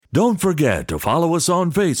Don't forget to follow us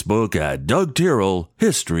on Facebook at Doug Tyrrell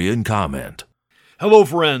History and Comment. Hello,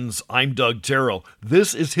 friends. I'm Doug Terrell.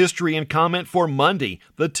 This is History and Comment for Monday,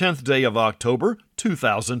 the 10th day of October,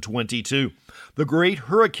 2022. The Great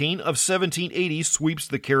Hurricane of 1780 sweeps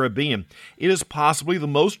the Caribbean. It is possibly the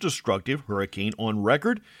most destructive hurricane on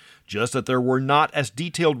record, just that there were not as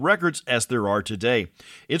detailed records as there are today.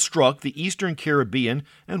 It struck the eastern Caribbean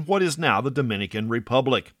and what is now the Dominican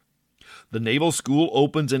Republic. The Naval School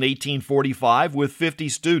opens in 1845 with 50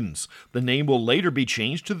 students. The name will later be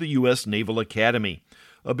changed to the U.S. Naval Academy.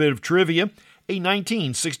 A bit of trivia, a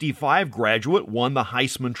 1965 graduate won the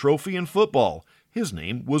Heisman Trophy in football. His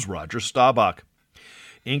name was Roger Staubach.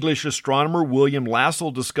 English astronomer William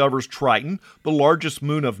Lassell discovers Triton, the largest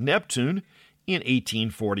moon of Neptune, in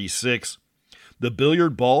 1846. The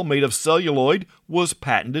billiard ball made of celluloid was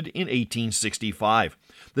patented in 1865.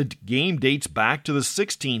 The game dates back to the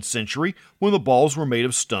 16th century when the balls were made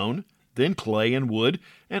of stone, then clay and wood,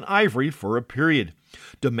 and ivory for a period.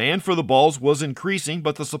 Demand for the balls was increasing,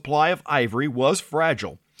 but the supply of ivory was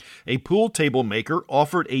fragile. A pool table maker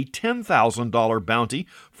offered a $10,000 bounty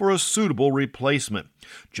for a suitable replacement.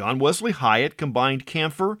 John Wesley Hyatt combined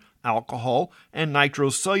camphor, alcohol, and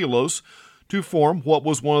nitrocellulose to form what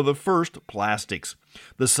was one of the first plastics.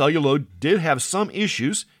 The celluloid did have some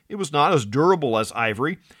issues. It was not as durable as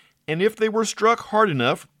ivory, and if they were struck hard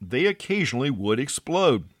enough, they occasionally would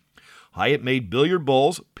explode. Hyatt made billiard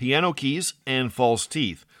balls, piano keys, and false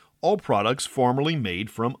teeth, all products formerly made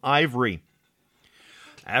from ivory.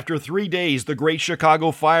 After 3 days, the Great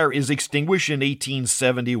Chicago Fire is extinguished in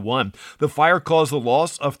 1871. The fire caused the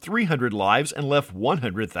loss of 300 lives and left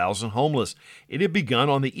 100,000 homeless. It had begun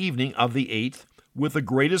on the evening of the 8th, with the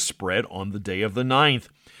greatest spread on the day of the 9th.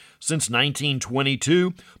 Since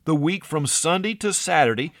 1922, the week from Sunday to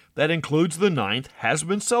Saturday, that includes the 9th, has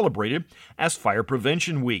been celebrated as Fire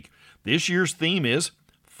Prevention Week. This year's theme is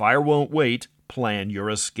Fire Won't Wait, Plan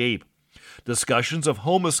Your Escape. Discussions of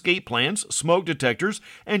home escape plans, smoke detectors,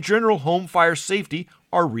 and general home fire safety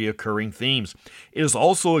are reoccurring themes. It is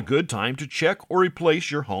also a good time to check or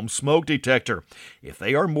replace your home smoke detector. If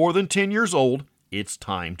they are more than 10 years old, it's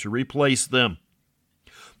time to replace them.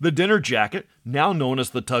 The dinner jacket, now known as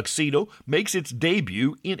the tuxedo, makes its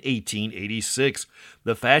debut in 1886.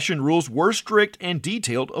 The fashion rules were strict and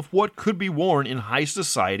detailed of what could be worn in high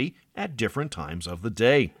society at different times of the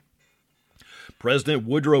day. President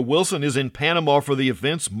Woodrow Wilson is in Panama for the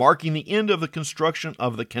events marking the end of the construction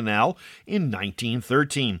of the canal in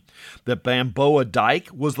 1913. The Balboa Dike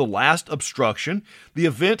was the last obstruction. The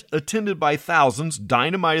event, attended by thousands,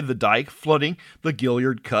 dynamited the dike, flooding the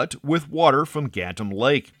Gilliard Cut with water from Gantom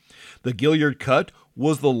Lake. The Gilliard Cut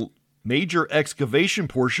was the major excavation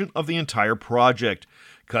portion of the entire project.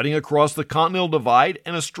 Cutting across the Continental Divide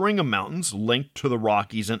and a string of mountains linked to the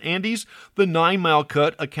Rockies and Andes, the 9-mile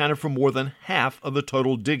cut accounted for more than half of the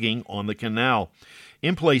total digging on the canal.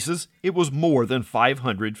 In places, it was more than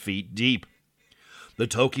 500 feet deep. The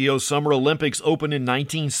Tokyo Summer Olympics opened in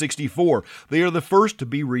 1964. They are the first to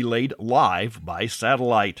be relayed live by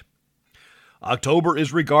satellite. October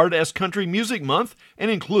is regarded as Country Music Month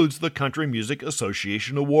and includes the Country Music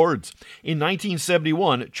Association Awards. In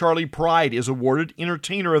 1971, Charley Pride is awarded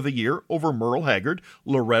Entertainer of the Year over Merle Haggard,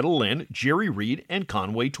 Loretta Lynn, Jerry Reed, and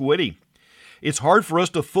Conway Twitty. It's hard for us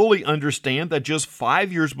to fully understand that just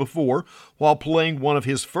 5 years before, while playing one of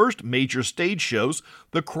his first major stage shows,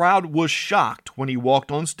 the crowd was shocked when he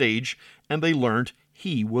walked on stage and they learned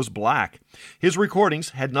he was black. His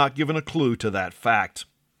recordings had not given a clue to that fact.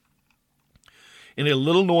 In a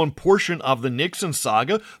little-known portion of the Nixon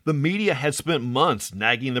saga, the media had spent months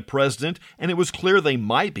nagging the president, and it was clear they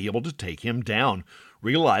might be able to take him down.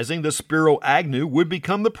 Realizing that Spiro Agnew would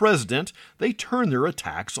become the president, they turned their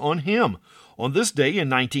attacks on him. On this day in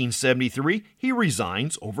 1973, he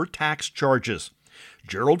resigns over tax charges.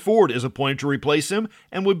 Gerald Ford is appointed to replace him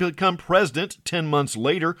and would become president 10 months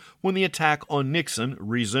later when the attack on Nixon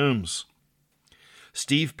resumes.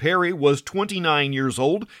 Steve Perry was 29 years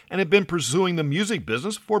old and had been pursuing the music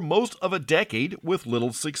business for most of a decade with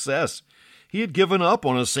little success. He had given up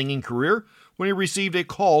on a singing career when he received a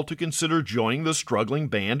call to consider joining the struggling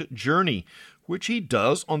band Journey, which he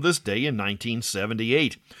does on this day in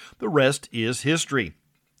 1978. The rest is history.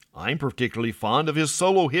 I'm particularly fond of his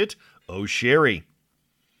solo hit, Oh Sherry.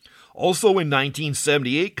 Also in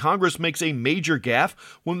 1978, Congress makes a major gaffe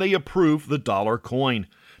when they approve the dollar coin.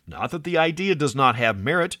 Not that the idea does not have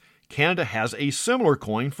merit. Canada has a similar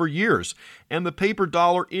coin for years, and the paper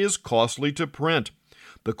dollar is costly to print.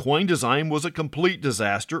 The coin design was a complete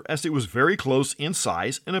disaster as it was very close in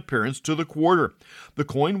size and appearance to the quarter. The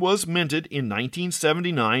coin was minted in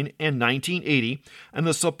 1979 and 1980, and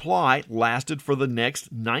the supply lasted for the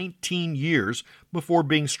next 19 years before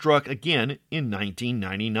being struck again in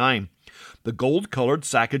 1999. The gold-colored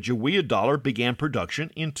Sacagawea dollar began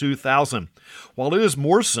production in 2000. While it is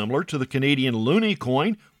more similar to the Canadian loonie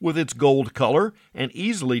coin with its gold color and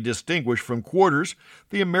easily distinguished from quarters,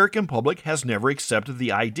 the American public has never accepted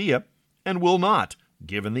the idea and will not,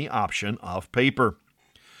 given the option of paper.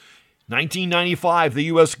 1995, the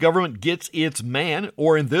U.S. government gets its man,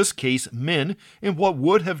 or in this case men, in what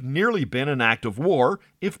would have nearly been an act of war,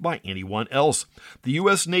 if by anyone else. The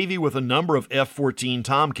U.S. Navy, with a number of F-14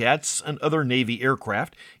 Tomcats and other Navy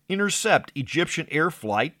aircraft, intercept Egyptian Air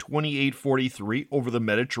Flight 2843 over the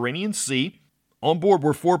Mediterranean Sea. On board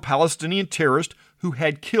were 4 Palestinian terrorists who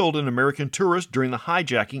had killed an American tourist during the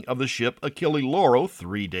hijacking of the ship Achille Lauro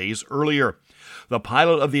 3 days earlier. The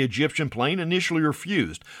pilot of the Egyptian plane initially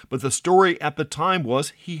refused, but the story at the time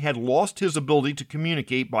was he had lost his ability to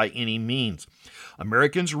communicate by any means.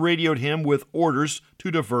 Americans radioed him with orders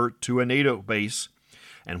to divert to a NATO base,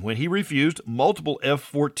 and when he refused, multiple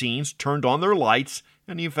F-14s turned on their lights,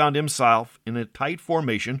 and he found himself in a tight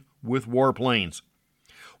formation with warplanes.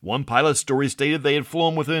 One pilot's story stated they had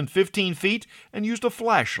flown within 15 feet and used a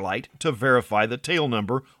flashlight to verify the tail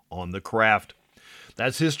number on the craft.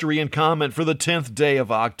 That's History and Comment for the 10th day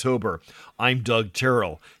of October. I'm Doug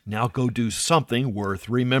Terrell. Now go do something worth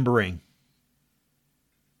remembering.